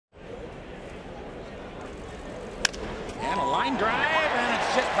Line drive, and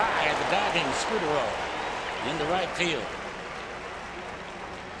it's just by the diving Scudero into right field.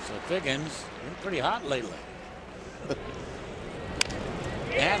 So Figgins been pretty hot lately.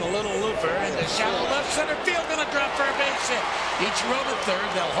 And a little looper into shallow left center field, going to drop for a base hit. Ichiro to third,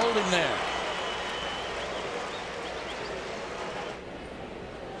 they'll hold him there.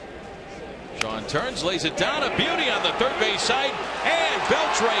 Sean turns, lays it down, a beauty on the third base side, and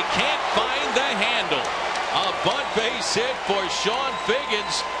Beltre can't find the handle. A bunt base hit for Sean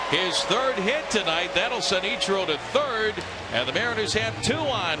Figgins, his third hit tonight. That'll send Ichiro to third, and the Mariners have 2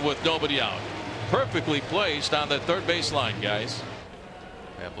 on with nobody out. Perfectly placed on the third base line, guys.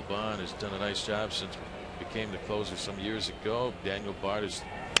 Applebaum has done a nice job since he became the closer some years ago. Daniel Bard is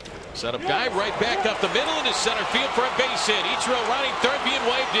set up guy right back up the middle into center field for a base hit. Ichiro rounding third, being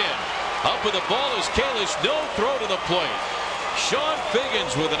waved in. Up with the ball is Kalish, no throw to the plate. Sean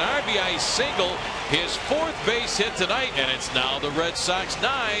Figgins with an RBI single, his 4th base hit tonight, and it's now the Red Sox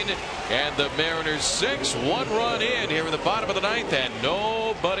 9 and the Mariners 6. 1 run in here in the bottom of the 9th and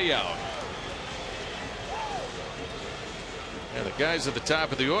nobody out. And the guys at the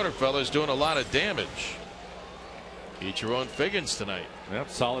top of the order, fellas, doing a lot of damage. Ichiro and Figgins tonight. Yep,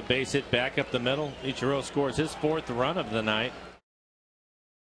 solid base hit back up the middle. Ichiro scores his 4th run of the night.